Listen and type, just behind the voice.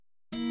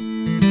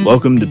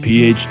Welcome to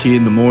PHT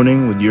in the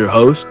Morning with your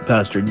host,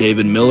 Pastor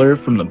David Miller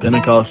from the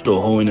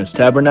Pentecostal Holiness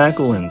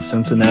Tabernacle in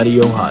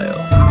Cincinnati, Ohio.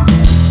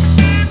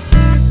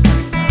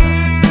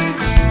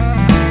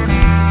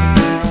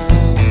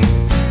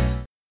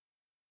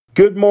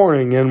 Good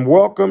morning and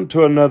welcome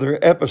to another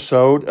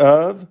episode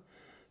of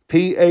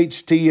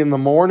PHT in the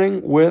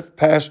Morning with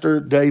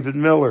Pastor David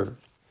Miller.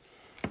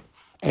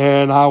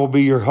 And I will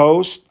be your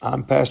host.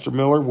 I'm Pastor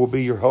Miller, will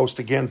be your host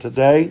again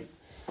today.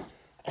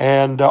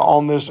 And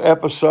on this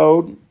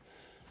episode,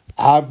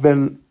 I've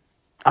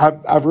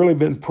really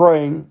been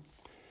praying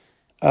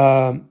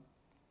about,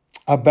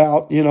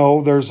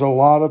 there's a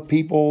lot of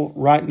people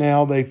right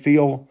now, they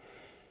feel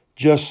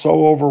just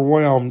so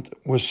overwhelmed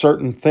with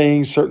certain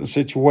things, certain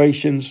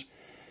situations.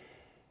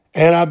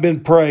 And I've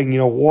been praying,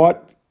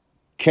 what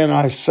can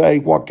I say?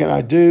 What can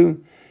I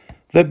do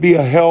that be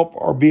a help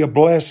or be a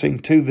blessing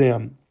to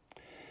them?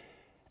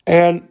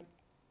 And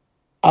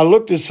I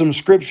looked at some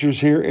scriptures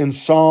here in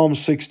Psalm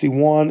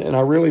 61, and I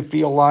really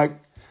feel like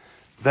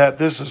that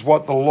this is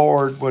what the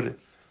Lord would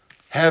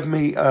have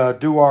me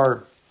do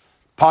our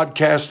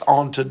podcast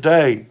on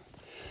today.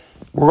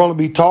 We're going to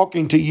be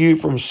talking to you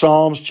from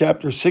Psalms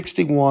chapter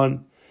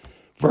 61,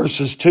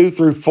 verses 2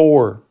 through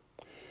 4.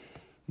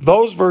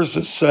 Those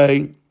verses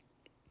say,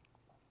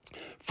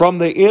 "From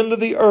the end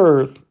of the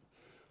earth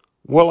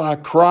will I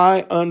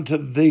cry unto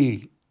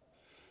thee.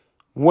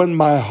 When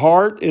my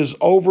heart is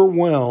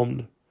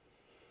overwhelmed,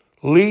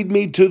 lead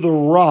me to the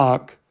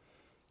rock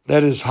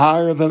that is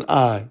higher than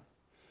I.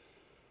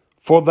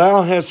 For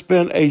thou hast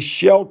been a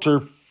shelter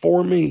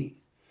for me,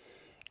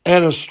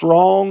 and a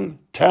strong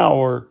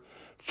tower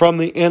from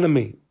the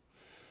enemy.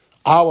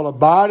 I will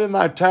abide in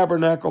thy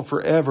tabernacle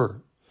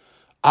forever.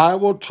 I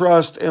will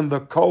trust in the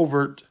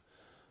covert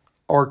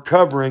or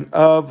covering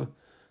of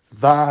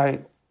thy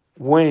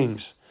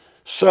wings."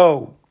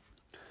 So,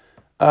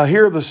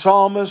 here the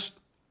psalmist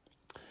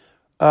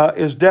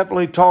is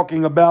definitely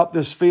talking about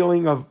this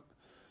feeling of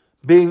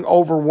being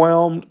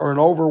overwhelmed or an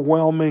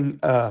overwhelming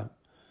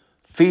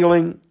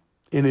feeling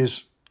in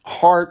his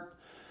heart.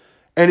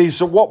 And he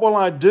said, what will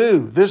I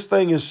do? This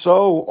thing is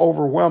so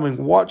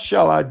overwhelming. What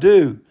shall I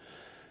do?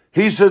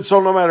 He said,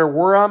 so no matter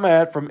where I'm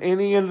at, from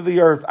any end of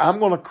the earth, I'm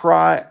going to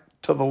cry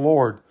to the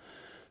Lord.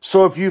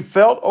 So if you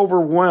felt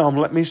overwhelmed,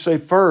 let me say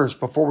first,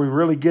 before we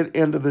really get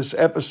into this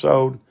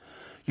episode,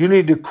 you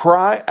need to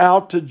cry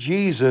out to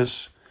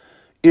Jesus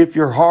if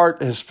your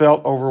heart has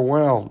felt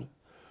overwhelmed.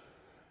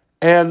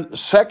 And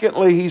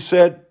secondly, he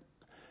said,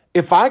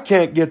 if I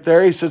can't get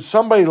there, he said,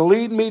 somebody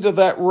lead me to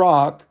that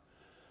rock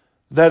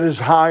that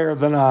is higher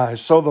than I.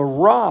 So the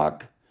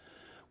rock,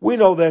 we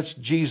know that's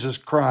Jesus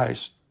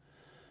Christ.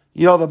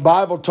 The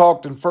Bible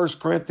talked in 1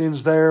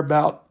 Corinthians there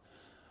about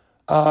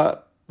the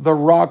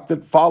rock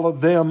that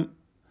followed them.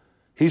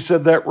 He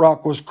said that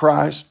rock was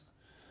Christ.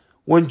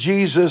 When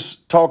Jesus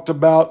talked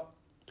about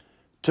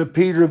to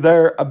Peter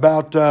there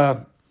about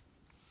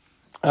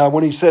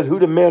when he said, who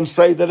do men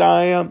say that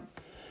I am?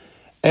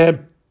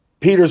 And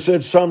Peter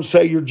said, some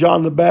say you're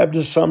John the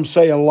Baptist, some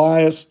say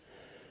Elias.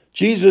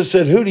 Jesus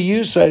said, who do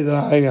you say that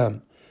I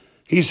am?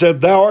 He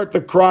said, thou art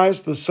the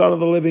Christ, the Son of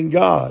the living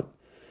God.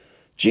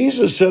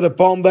 Jesus said,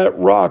 upon that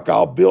rock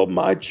I'll build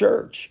my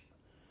church,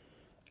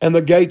 and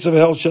the gates of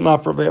hell shall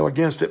not prevail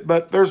against it.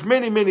 But there's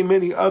many, many,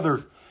 many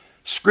other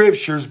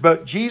scriptures,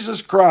 but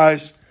Jesus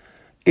Christ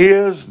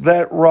is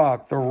that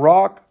rock, the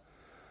rock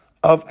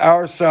of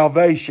our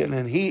salvation,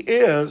 and he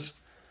is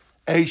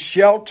a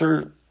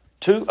shelter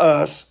to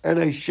us and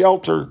a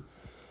shelter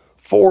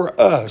for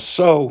us.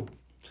 So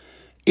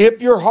if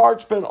your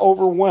heart's been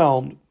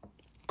overwhelmed,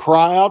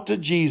 cry out to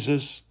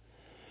Jesus,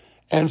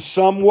 and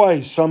some way,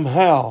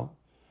 somehow,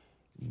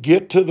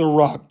 get to the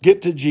rock,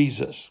 get to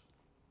Jesus.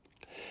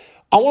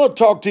 I want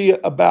to talk to you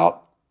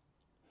about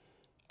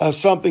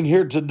something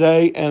here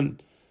today,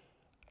 and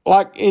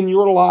like in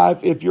your life,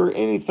 if you're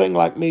anything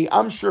like me,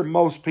 I'm sure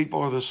most people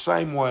are the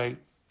same way.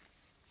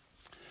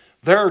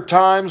 There are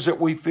times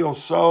that we feel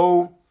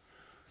so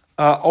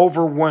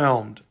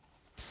overwhelmed.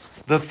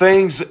 The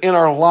things in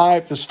our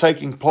life that's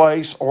taking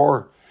place,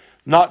 or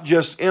not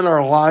just in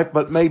our life,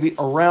 but maybe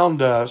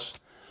around us,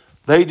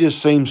 they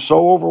just seem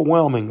so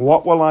overwhelming.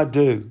 What will I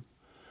do?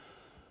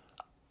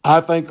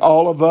 I think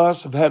all of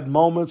us have had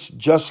moments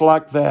just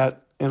like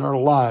that in our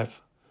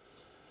life.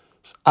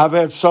 I've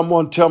had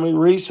someone tell me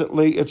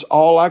recently, it's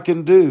all I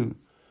can do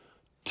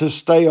to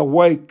stay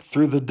awake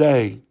through the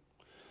day.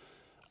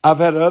 I've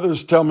had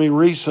others tell me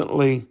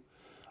recently,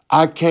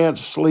 I can't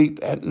sleep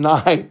at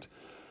night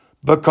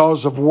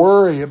because of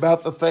worry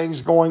about the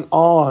things going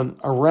on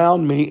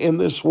around me in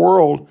this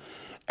world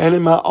and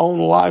in my own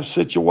life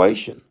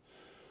situation.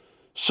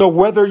 So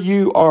whether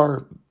you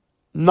are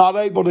not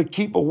able to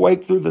keep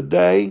awake through the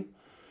day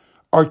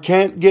or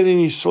can't get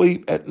any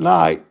sleep at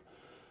night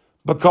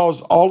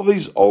because all of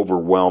these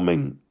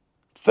overwhelming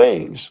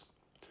things,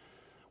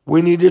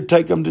 we need to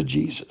take them to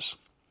Jesus.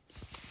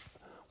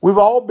 We've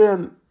all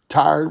been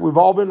tired. We've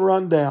all been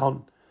run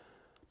down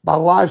by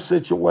life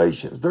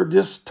situations. There are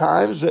just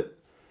times that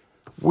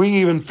we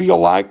even feel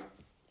like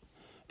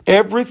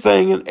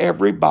Everything and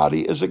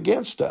everybody is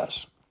against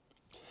us.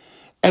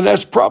 And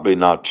that's probably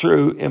not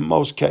true in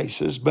most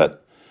cases,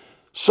 but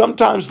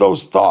sometimes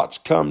those thoughts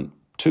come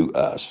to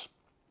us.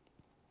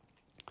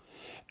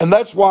 And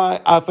that's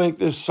why I think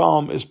this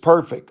psalm is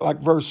perfect. Like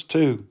verse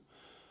 2,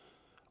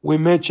 we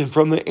mentioned,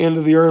 from the end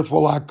of the earth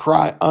will I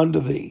cry unto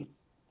thee.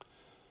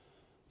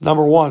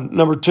 Number one.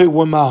 Number two,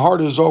 when my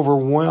heart is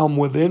overwhelmed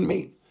within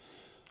me,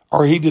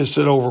 or he just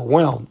said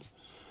overwhelmed,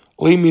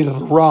 lead me to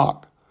the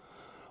rock.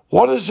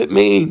 What does it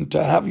mean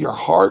to have your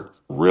heart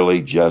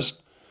really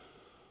just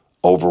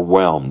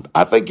overwhelmed?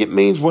 I think it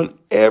means when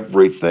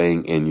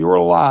everything in your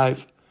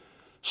life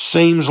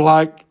seems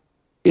like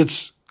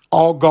it's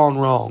all gone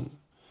wrong.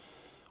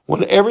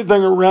 When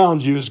everything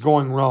around you is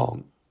going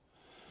wrong.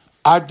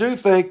 I do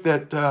think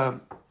that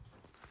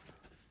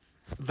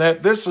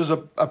that this is a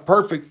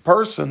perfect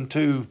person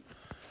to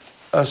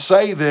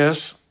say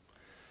this,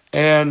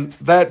 and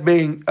that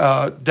being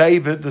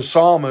David, the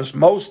psalmist.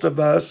 Most of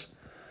us,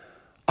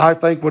 I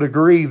think, would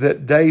agree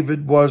that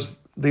David was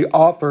the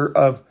author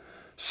of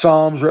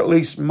Psalms, or at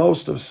least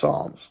most of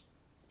Psalms.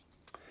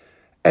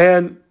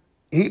 And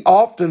he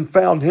often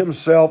found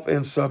himself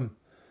in some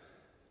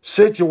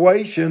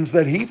situations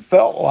that he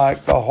felt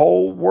like the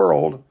whole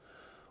world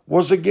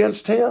was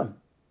against him.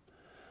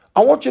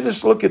 I want you to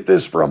just look at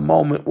this for a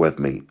moment with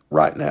me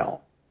right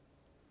now.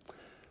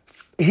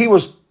 He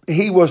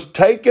was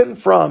taken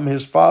from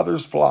his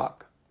father's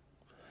flock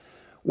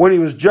when he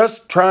was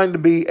just trying to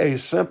be a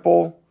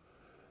simple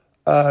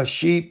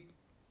sheep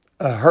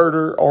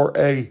herder or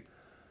a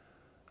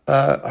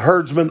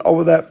herdsman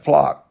over that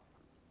flock.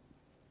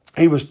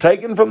 He was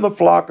taken from the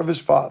flock of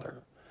his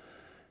father.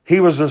 He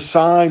was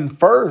assigned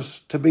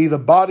first to be the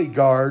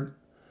bodyguard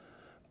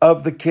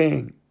of the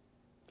king.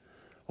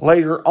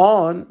 Later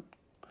on,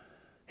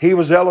 he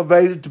was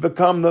elevated to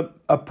become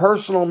a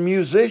personal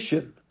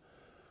musician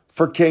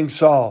for King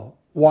Saul.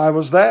 Why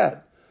was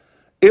that?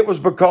 It was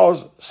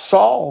because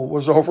Saul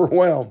was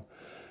overwhelmed.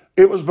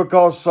 It was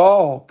because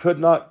Saul could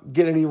not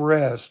get any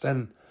rest,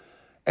 and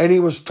he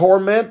was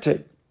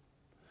tormented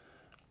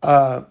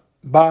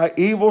by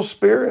evil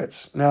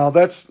spirits. Now,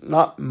 that's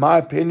not my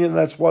opinion.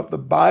 That's what the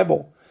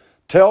Bible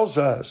tells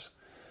us.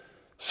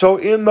 So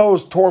in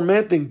those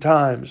tormenting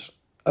times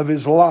of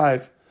his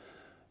life,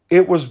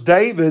 it was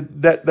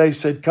David that they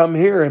said, come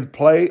here and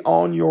play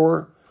on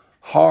your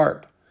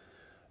harp.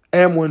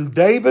 And when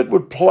David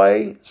would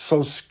play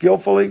so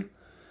skillfully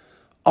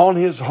on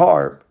his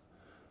harp,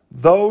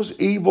 those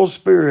evil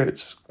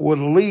spirits would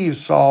leave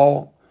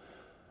Saul,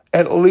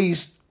 at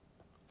least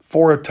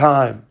for a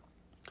time.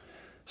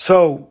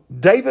 So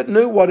David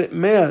knew what it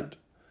meant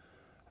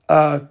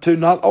to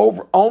not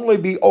only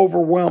be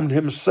overwhelmed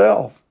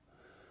himself,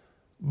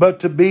 but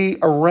to be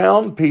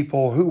around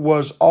people who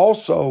was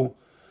also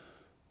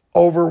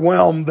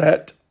overwhelmed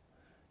that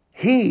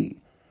he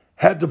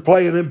had to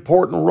play an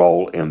important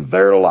role in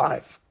their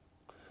life.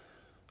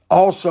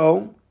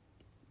 Also,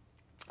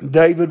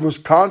 David was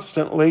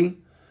constantly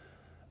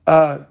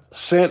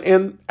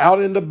sent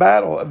out into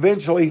battle.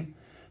 Eventually,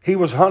 he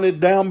was hunted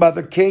down by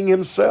the king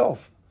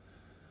himself.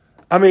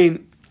 I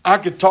mean, I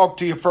could talk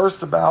to you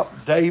first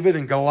about David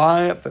and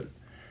Goliath, and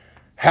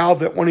how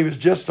that when he was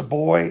just a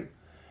boy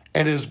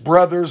and his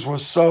brothers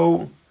was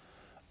so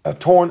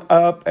torn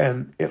up,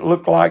 and it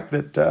looked like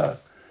that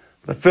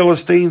the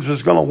Philistines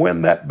was going to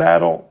win that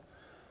battle.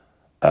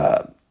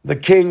 The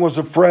king was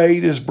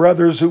afraid. His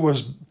brothers, who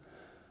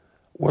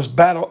was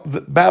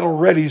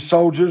battle-ready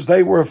soldiers,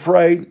 they were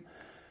afraid.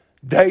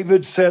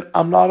 David said,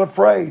 I'm not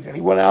afraid. And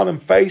he went out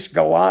and faced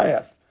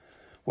Goliath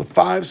with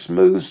 5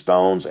 smooth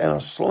stones and a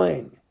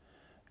sling.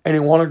 And he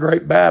won a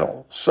great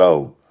battle.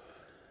 So,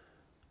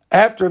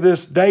 after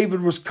this,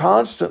 David was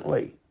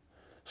constantly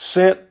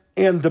sent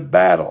into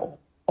battle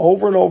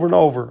over and over and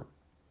over.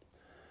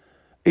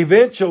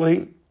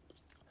 Eventually,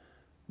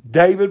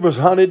 David was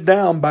hunted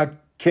down by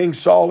King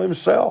Saul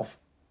himself.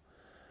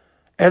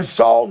 And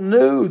Saul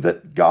knew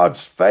that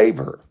God's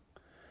favor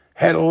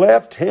had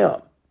left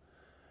him.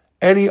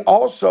 And he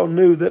also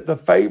knew that the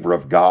favor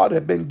of God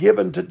had been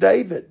given to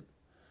David.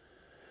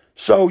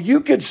 So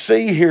you could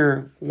see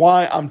here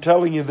why I'm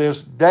telling you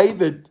this.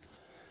 David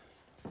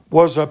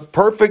was a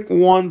perfect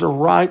one to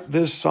write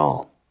this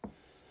psalm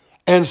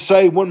and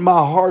say, when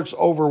my heart's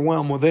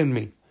overwhelmed within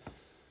me.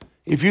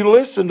 If you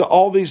listen to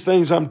all these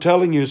things I'm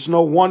telling you, it's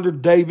no wonder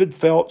David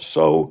felt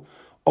so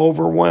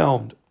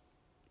overwhelmed.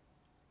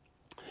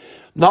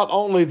 Not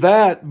only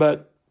that,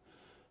 but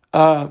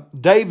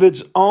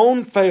David's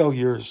own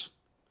failures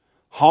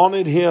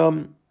haunted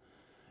him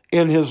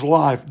in his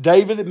life.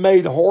 David had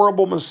made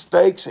horrible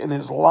mistakes in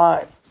his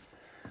life.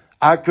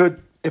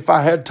 If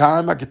I had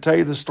time, I could tell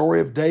you the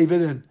story of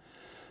David and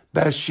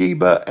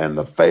Bathsheba, and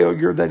the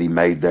failure that he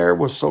made there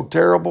was so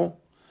terrible.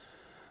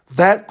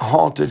 That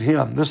haunted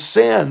him, the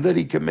sin that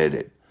he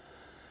committed.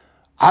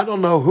 I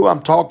don't know who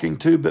I'm talking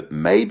to, but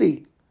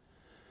maybe,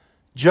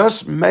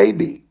 just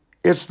maybe,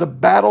 it's the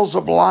battles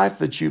of life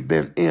that you've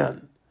been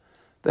in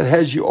that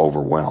has you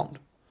overwhelmed.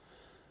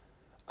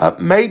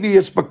 Maybe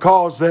it's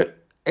because that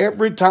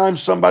every time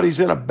somebody's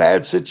in a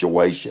bad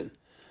situation,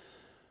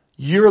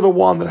 you're the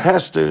one that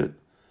has to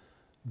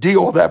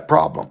deal with that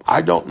problem.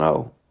 I don't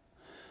know.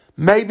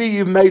 Maybe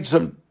you've made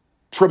some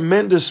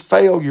tremendous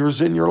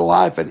failures in your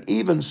life and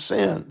even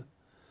sin.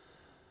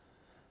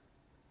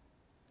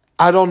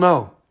 I don't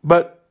know.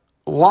 But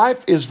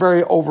life is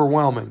very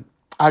overwhelming.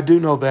 I do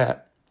know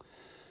that.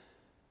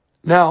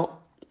 Now,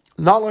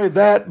 not only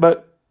that,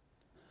 but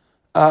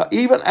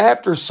even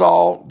after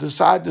Saul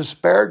decided to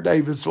spare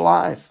David's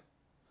life,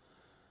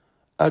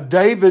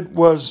 David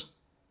was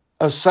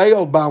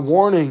assailed by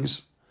warring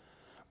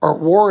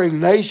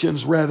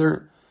nations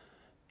rather,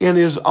 in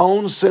his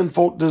own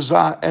sinful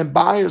desire and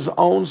by his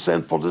own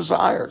sinful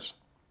desires.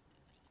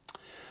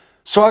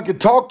 So I could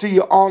talk to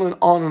you on and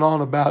on and on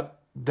about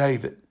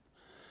David.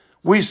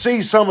 We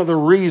see some of the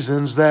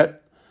reasons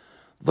that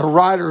the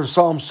writer of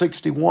Psalm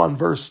 61,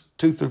 verse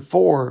 2 through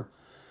 4,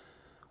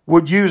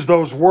 would use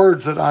those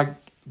words that I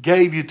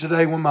gave you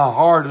today when my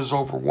heart is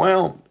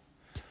overwhelmed.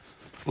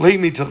 Lead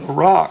me to the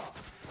rock.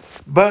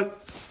 But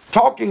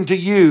talking to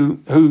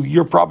you, who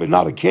you're probably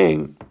not a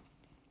king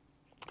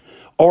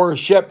or a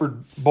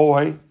shepherd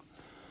boy,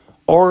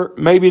 or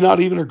maybe not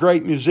even a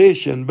great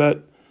musician,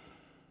 but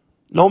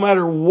no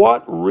matter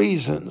what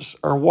reasons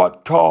or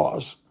what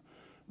cause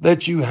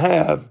that you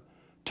have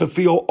to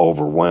feel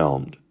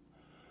overwhelmed,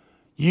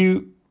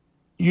 you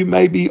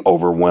may be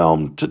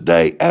overwhelmed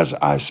today as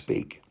I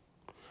speak.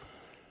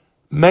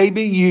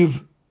 Maybe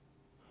you've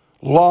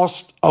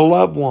lost a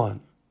loved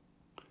one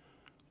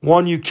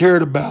you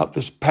cared about,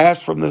 that's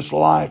passed from this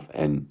life,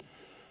 and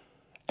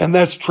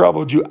that's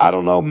troubled you. I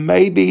don't know,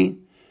 maybe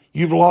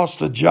you've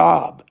lost a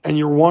job and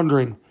you're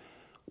wondering,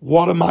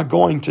 what am I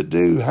going to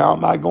do? How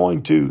am I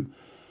going to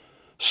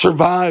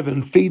survive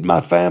and feed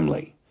my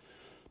family?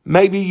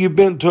 Maybe you've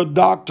been to a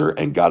doctor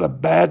and got a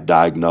bad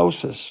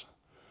diagnosis.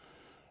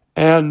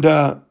 And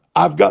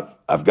I've got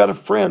a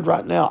friend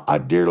right now I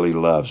dearly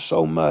love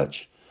so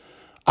much.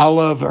 I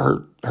love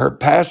her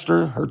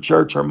pastor, her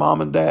church, her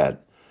mom and dad.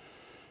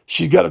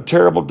 She's got a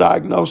terrible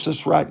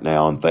diagnosis right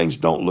now and things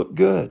don't look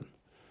good.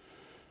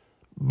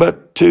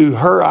 But to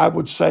her, I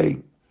would say,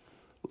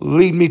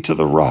 lead me to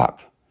the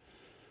rock.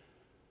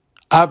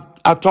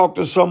 I talked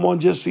to someone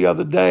just the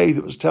other day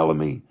that was telling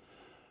me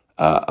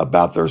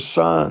about their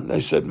son. They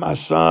said, my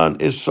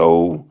son is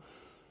so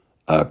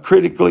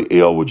critically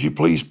ill. Would you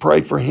please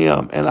pray for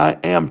him? And I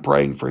am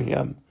praying for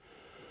him.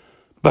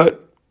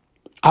 But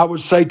I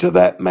would say to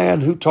that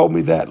man who told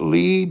me that,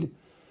 lead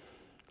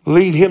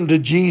him to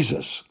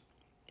Jesus.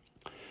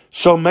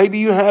 So maybe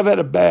you have had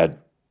a bad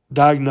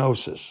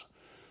diagnosis,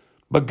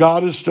 but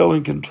God is still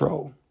in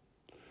control.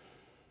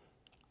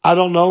 I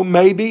don't know,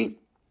 maybe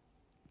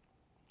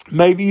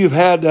you've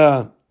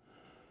had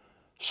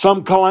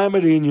some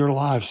calamity in your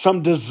life,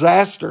 some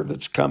disaster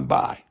that's come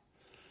by.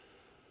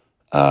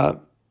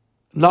 Not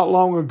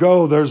long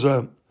ago, there's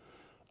a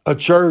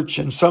church,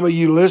 and some of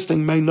you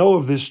listening may know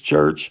of this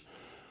church,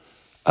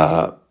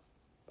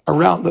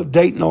 around the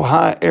Dayton,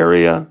 Ohio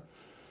area.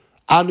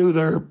 I knew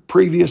their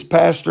previous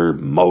pastor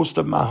most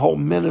of my whole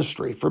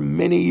ministry for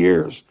many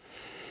years.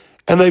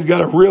 And they've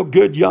got a real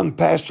good young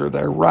pastor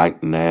there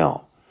right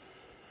now.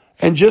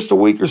 And just a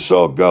week or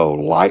so ago,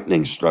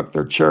 lightning struck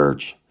their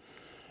church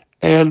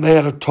and they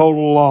had a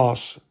total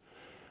loss.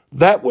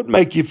 That would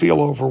make you feel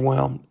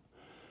overwhelmed.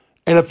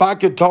 And if I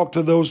could talk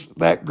to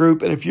that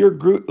group, and if you're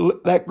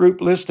that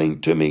group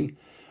listening to me,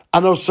 I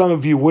know some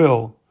of you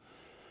will,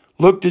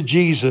 look to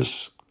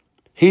Jesus.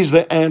 He's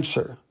the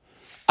answer.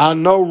 I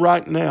know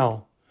right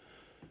now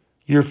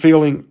you're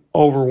feeling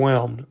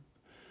overwhelmed.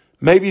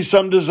 Maybe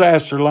some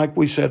disaster, like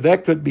we said,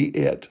 that could be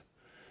it.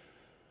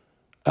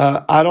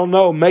 I don't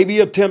know. Maybe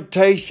a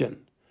temptation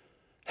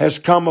has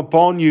come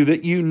upon you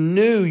that you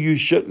knew you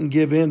shouldn't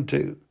give in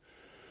to,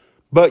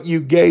 but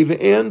you gave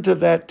in to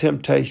that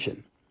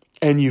temptation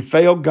and you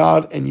failed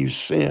God and you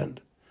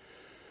sinned.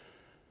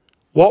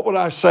 What would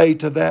I say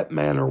to that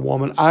man or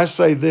woman? I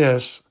say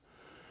this: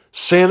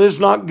 sin is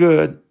not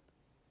good.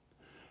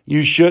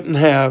 You shouldn't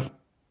have.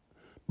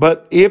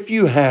 But if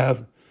you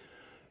have,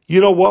 you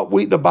know what?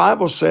 The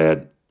Bible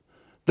said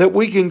that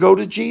we can go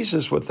to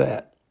Jesus with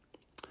that.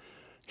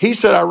 He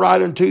said, I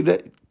write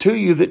to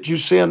you that you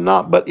sin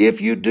not. But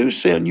if you do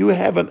sin, you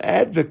have an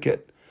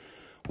advocate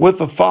with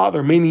the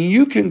Father, meaning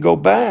you can go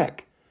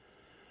back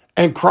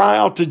and cry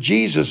out to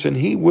Jesus and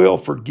he will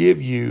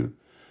forgive you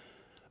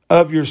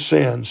of your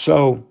sins.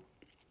 So,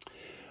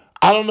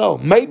 I don't know.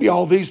 Maybe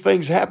all these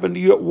things happened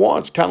to you at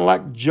once, kind of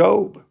like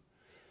Job.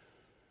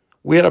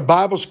 We had a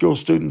Bible school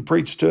student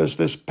preach to us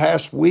this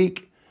past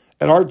week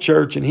at our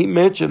church, and he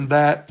mentioned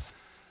that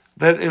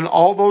in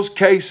all those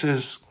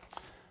cases,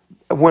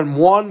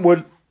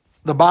 the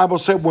Bible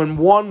said when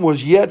one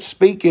was yet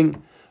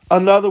speaking,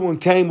 another one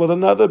came with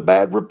another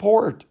bad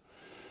report.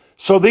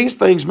 So these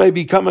things may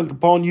be coming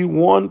upon you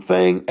one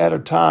thing at a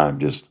time,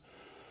 just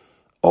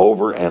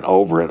over and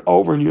over and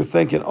over, and you're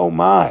thinking, oh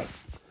my,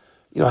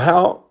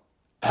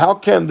 how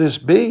can this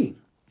be?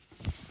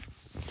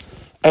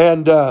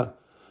 And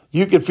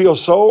you could feel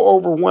so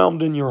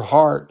overwhelmed in your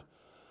heart.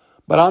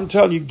 But I'm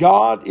telling you,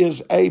 God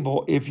is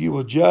able, if you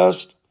will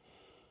just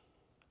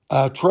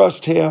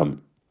trust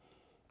him,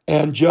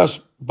 and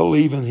just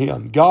believe in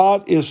him.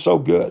 God is so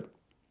good.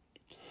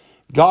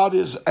 God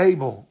is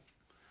able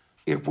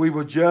if we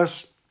would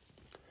just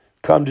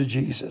come to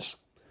Jesus.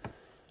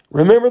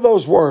 Remember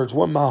those words,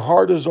 when my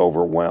heart is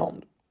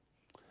overwhelmed,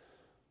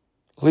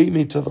 lead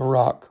me to the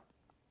rock.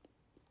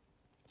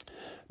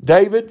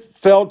 David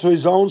fell to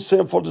his own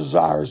sinful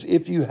desires.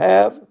 If you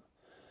have,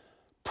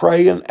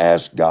 pray and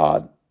ask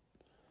God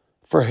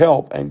for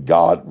help, and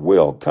God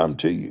will come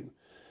to you.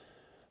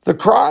 The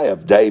cry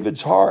of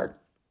David's heart,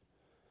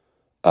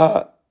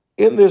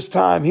 in this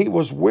time, he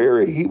was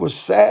weary. He was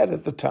sad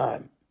at the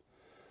time.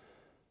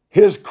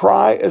 His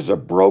cry is a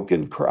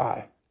broken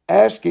cry,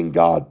 asking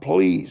God,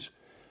 please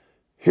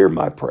hear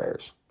my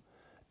prayers.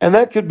 And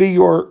that could be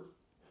your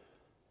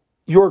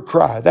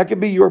cry. That could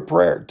be your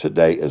prayer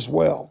today as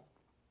well.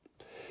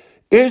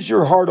 Is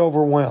your heart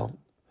overwhelmed?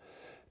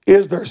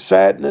 Is there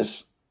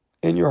sadness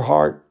in your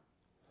heart?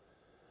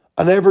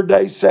 An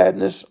everyday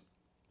sadness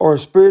or a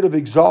spirit of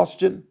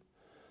exhaustion?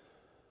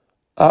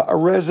 A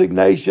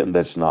resignation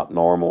that's not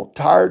normal?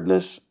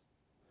 Tiredness?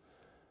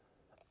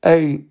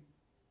 A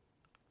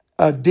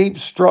deep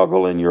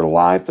struggle in your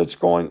life that's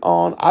going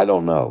on? I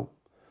don't know.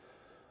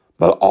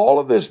 But all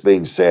of this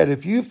being said,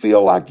 if you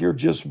feel like you're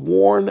just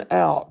worn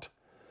out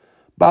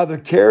by the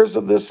cares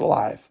of this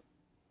life,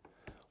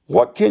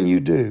 what can you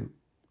do?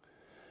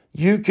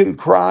 You can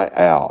cry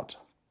out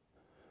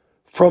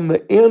from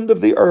the end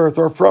of the earth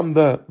or from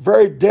the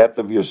very depth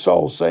of your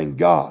soul saying,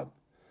 God,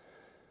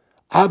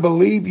 I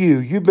believe you.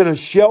 You've been a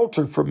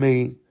shelter for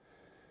me,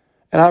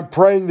 and I'm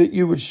praying that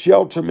you would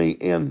shelter me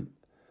in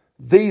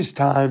these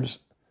times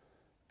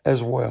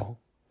as well.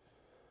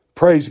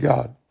 Praise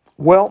God.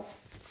 Well,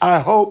 I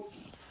hope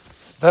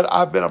that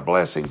I've been a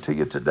blessing to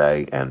you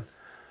today, and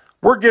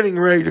we're getting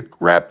ready to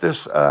wrap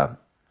this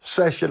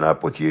session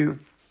up with you.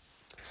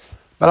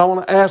 But I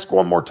want to ask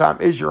one more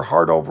time, is your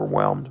heart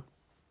overwhelmed?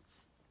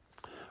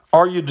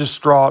 Are you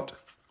distraught?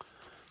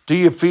 Do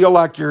you feel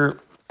like you're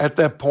at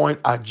that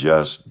point, I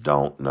just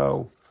don't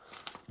know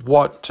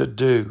what to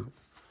do?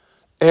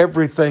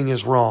 Everything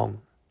is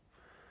wrong.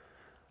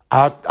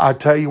 I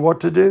tell you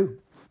what to do.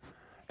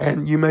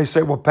 And you may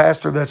say, well,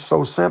 Pastor, that's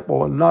so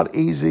simple and not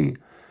easy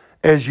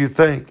as you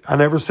think. I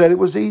never said it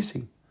was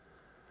easy.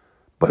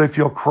 But if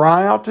you'll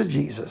cry out to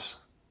Jesus,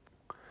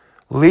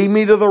 lead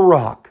me to the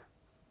rock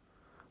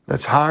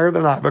that's higher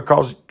than I,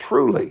 because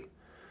truly,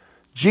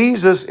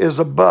 Jesus is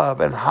above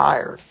and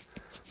higher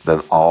than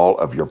all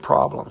of your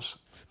problems.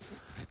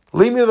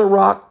 Lead me to the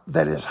rock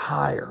that is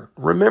higher.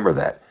 Remember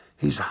that.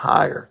 He's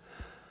higher.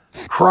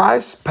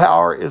 Christ's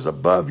power is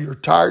above your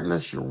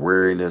tiredness, your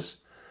weariness,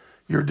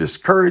 your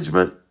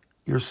discouragement,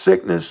 your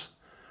sickness,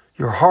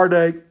 your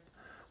heartache,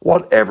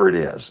 whatever it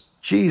is.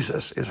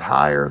 Jesus is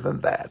higher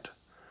than that.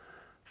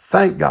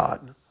 Thank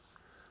God.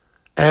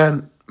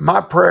 And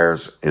my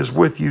prayers is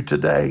with you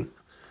today.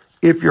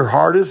 If your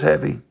heart is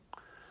heavy,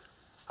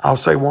 I'll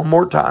say one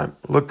more time,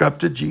 look up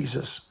to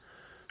Jesus,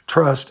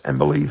 trust and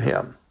believe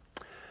him.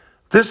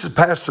 This is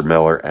Pastor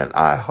Miller, and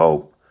I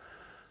hope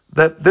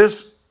that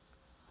this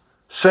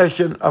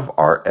session of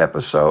our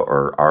episode,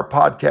 or our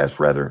podcast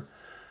rather,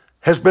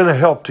 has been a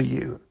help to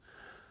you.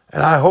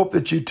 And I hope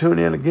that you tune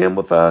in again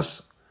with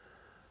us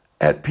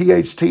at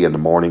PHT in the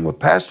Morning with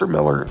Pastor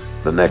Miller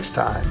the next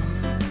time.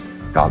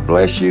 God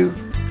bless you.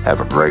 Have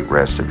a great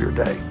rest of your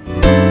day.